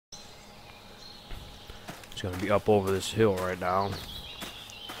It's gonna be up over this hill right now.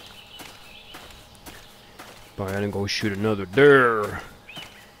 But I'm gonna go shoot another deer.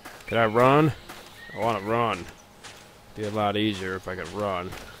 Can I run? I wanna run. Be a lot easier if I could run.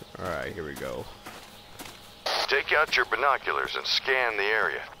 Alright, here we go. Take out your binoculars and scan the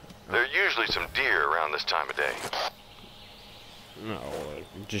area. There are usually some deer around this time of day. No, I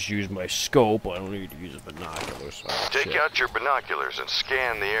just use my scope. I don't need to use a binocular. So Take out your binoculars and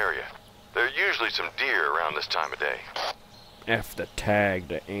scan the area. There are usually some deer around this time of day. F the tag,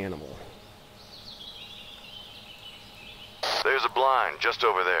 the animal. There's a blind just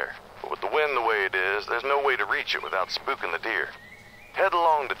over there. But with the wind the way it is, there's no way to reach it without spooking the deer. Head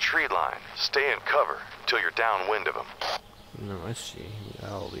along the tree line. Stay in cover until you're downwind of them. No, I see. We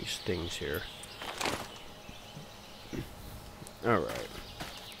got all these things here. Alright.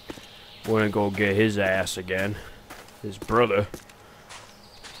 We're gonna go get his ass again. His brother.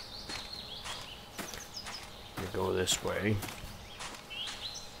 Go this way.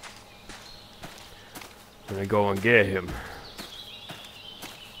 I'm gonna go and get him.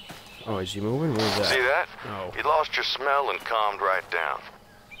 Oh, is he moving? What is that? See that? Oh. You lost your smell and calmed right down.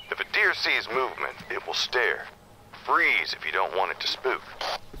 If a deer sees movement, it will stare. Freeze if you don't want it to spook.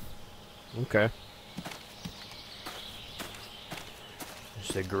 Okay. Is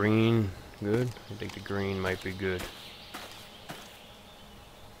the green good? I think the green might be good.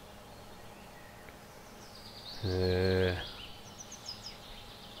 Is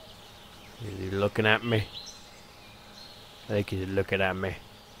he looking at me? I think he's looking at me.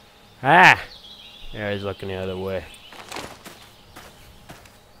 Ah! Yeah, he's looking the other way.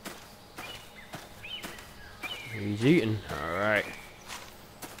 He's eating. Alright.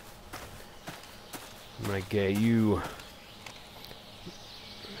 I'm gonna get you.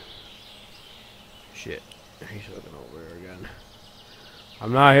 Shit. He's looking over here again.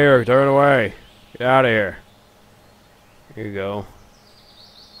 I'm not here. Turn away. Get out of here. Here you go.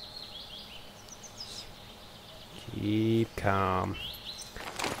 Keep calm.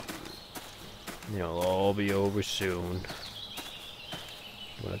 It'll all be over soon.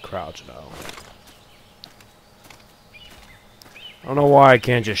 I'm gonna crouch now. I don't know why I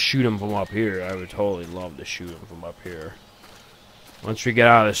can't just shoot him from up here. I would totally love to shoot him from up here. Once we get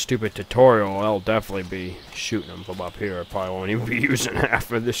out of this stupid tutorial, I'll definitely be shooting him from up here. I probably won't even be using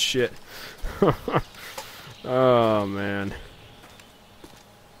half of this shit. Oh, man.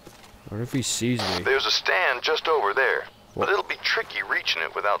 What if he sees me? There's a stand just over there, What? but it'll be tricky reaching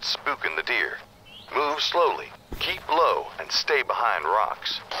it without spooking the deer. Move slowly, keep low, and stay behind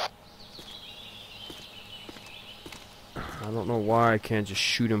rocks. I don't know why I can't just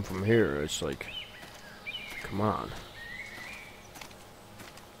shoot him from here. It's like, come on.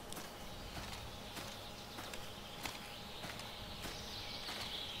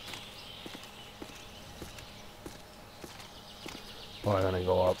 Probably gonna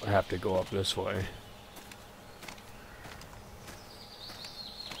go up. I have to go up this way.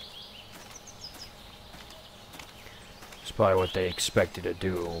 It's probably what they expected to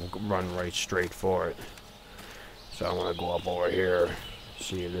do. Run right straight for it. So I want to go up over here.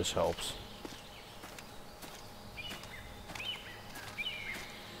 See if this helps.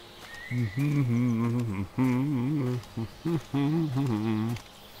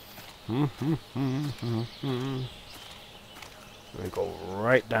 I'm gonna go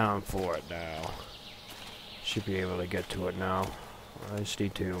right down for it now. Should be able to get to it now. I just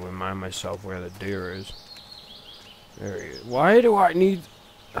need to remind myself where the deer is. There he is. Why do I need...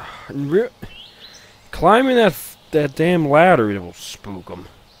 climbing that damn ladder will spook him.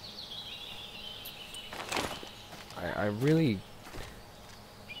 I really...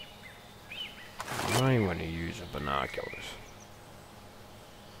 I want to use the binoculars.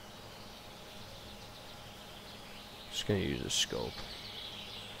 Just gonna use a scope.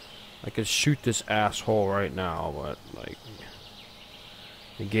 I could shoot this asshole right now, but like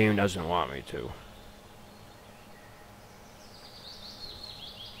the game doesn't want me to.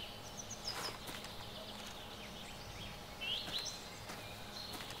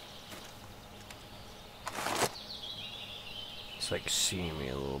 It's like seeing me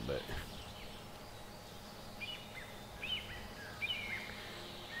a little bit.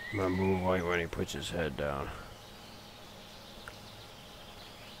 I'm gonna move right when he puts his head down.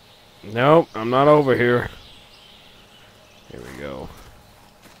 Nope, I'm not over here. Here we go.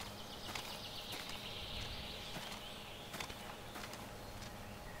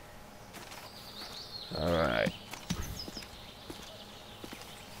 Alright.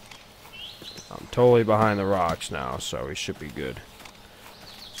 I'm totally behind the rocks now, so we should be good.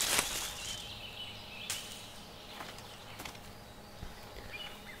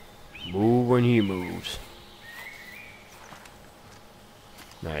 Move when he moves.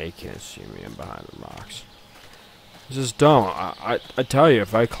 Nah, you can't see me. I'm behind the rocks. This is dumb. I tell you,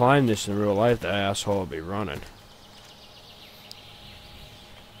 if I climbed this in real life, that asshole would be running.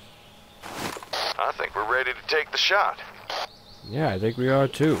 I think we're ready to take the shot. Yeah, I think we are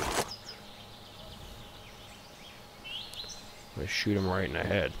too. I'm gonna shoot him right in the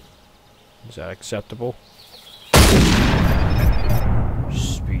head. Is that acceptable?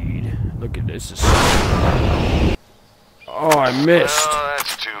 Speed. Look at this. Oh, I missed. Oh,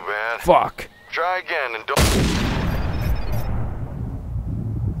 that's too bad. Fuck. Try again and don't...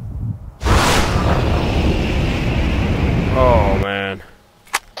 Oh, man.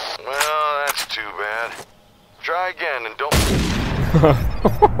 Well, that's too bad. Try again and don't...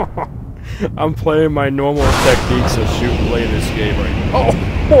 I'm playing my normal techniques of play this game right now.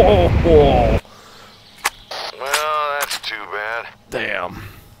 Oh. Well, that's too bad. Damn.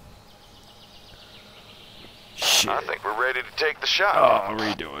 Shit. I think we're ready to take the shot. Oh, I'll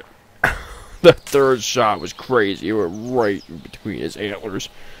redo it. The third shot was crazy. It went right in between his antlers.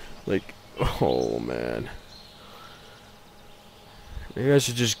 Like, oh, man. Maybe I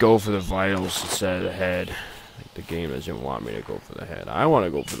should just go for the vitals instead of the head. Like, the game doesn't want me to go for the head. I want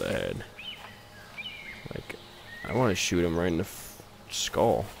to go for the head. Like, I want to shoot him right in the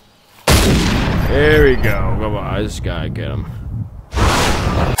skull. There we go. Come on, I just gotta get him.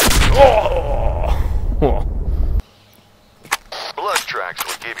 Oh! Blood tracks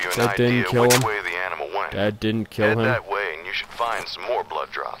will give you an That didn't idea kill which him? way the animal went. That didn't kill Head him? that way and you should find some more blood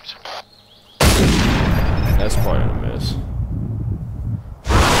drops. That's probably gonna miss.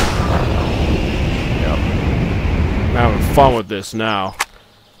 Yep. I'm having fun with this now.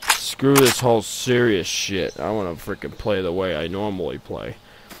 Screw this whole serious shit. I want to freaking play the way I normally play.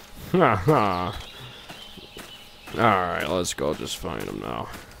 Alright, let's go just find him now.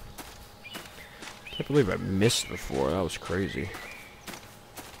 Can't believe I missed before. That was crazy.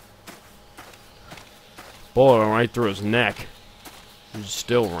 Bullet went right through his neck. He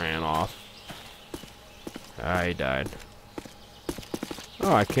still ran off. Ah, he died.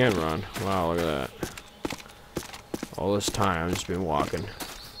 Oh, I can run. Wow, look at that. All this time, I've just been walking.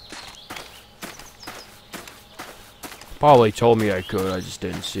 Probably told me I could, I just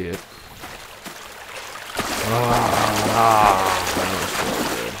didn't see it. That was so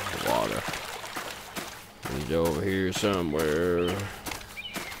good. Water. He's over here somewhere.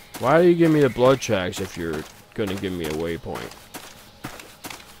 Why do you give me the blood tracks if you're gonna give me a waypoint?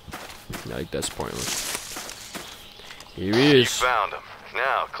 Like, that's pointless. Here he You is. found him.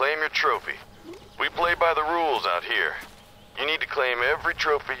 Now, claim your trophy. We play by the rules out here. You need to claim every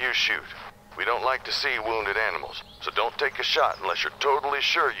trophy you shoot. We don't like to see wounded animals, so don't take a shot unless you're totally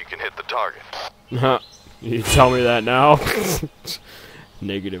sure you can hit the target. You tell me that now?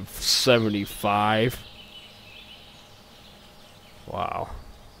 Negative 75. Wow.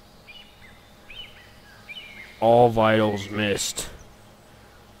 All vitals missed.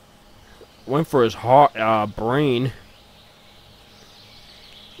 Went for his heart, brain.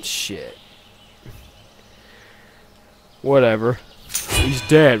 Shit. Whatever. He's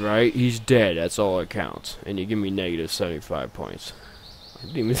dead, right? He's dead. That's all that counts. And you give me negative 75 points. I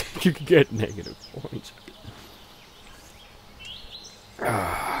didn't even think you could get negative points.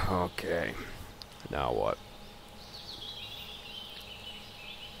 Okay. Now what?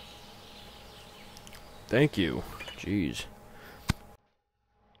 Thank you. Jeez.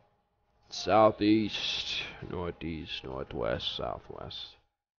 Southeast, northeast, northwest, southwest.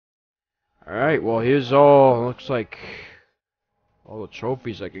 Alright, well here's all, looks like all the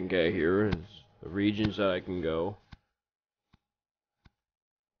trophies I can get here, is the regions that I can go.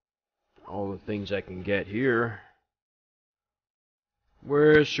 All the things I can get here.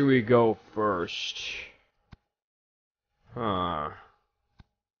 Where should we go first?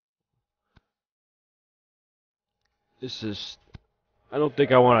 This is... I don't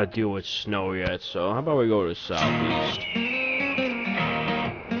think I want to deal with snow yet, so how about we go to southeast?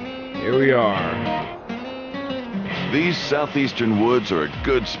 Here we are. These southeastern woods are a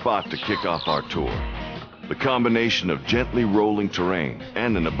good spot to kick off our tour. The combination of gently rolling terrain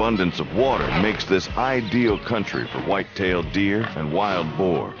and an abundance of water makes this ideal country for white-tailed deer and wild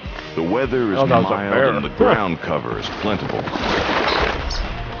boar. The weather is mild and the ground cover is plentiful.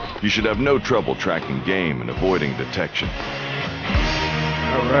 You should have no trouble tracking game and avoiding detection.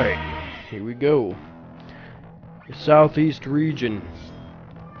 Alright, here we go. The southeast region.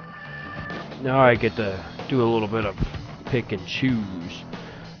 Now I get to do a little bit of pick and choose.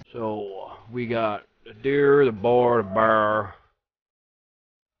 So, we got the deer, the boar, the bear.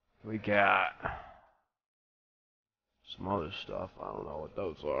 We got some other stuff. I don't know what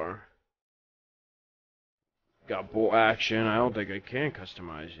those are. Got bolt action. I don't think I can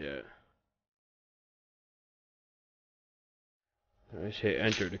customize yet. I just hit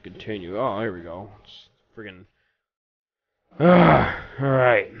enter to continue. Oh, there we go. It's friggin'.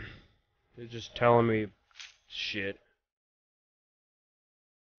 Alright. It's just telling me shit.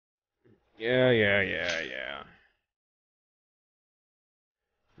 Yeah.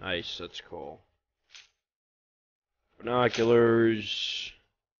 Nice, that's cool. Binoculars.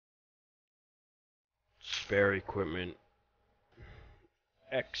 Spare equipment.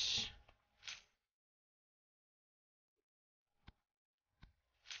 X.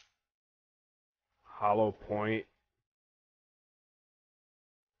 Hollow point.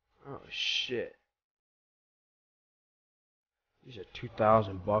 Oh shit. These are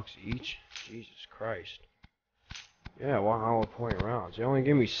 $2,000 each? Jesus Christ. Yeah, one hollow point rounds. They only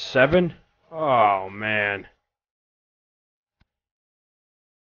give me 7? Oh man.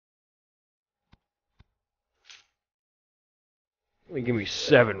 Only give me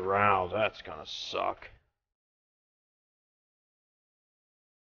 7 rounds. That's gonna suck.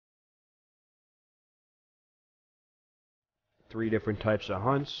 Three different types of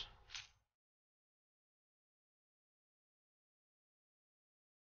hunts.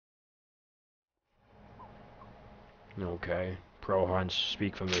 Okay. Pro hunts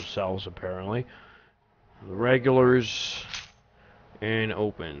speak for themselves, apparently. The regulars and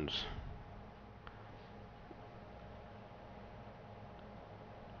opens.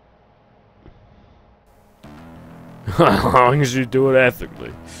 As long as you do it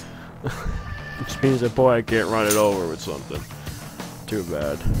ethically. Which means that boy I can't run it over with something. Too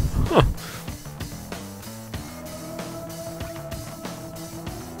bad.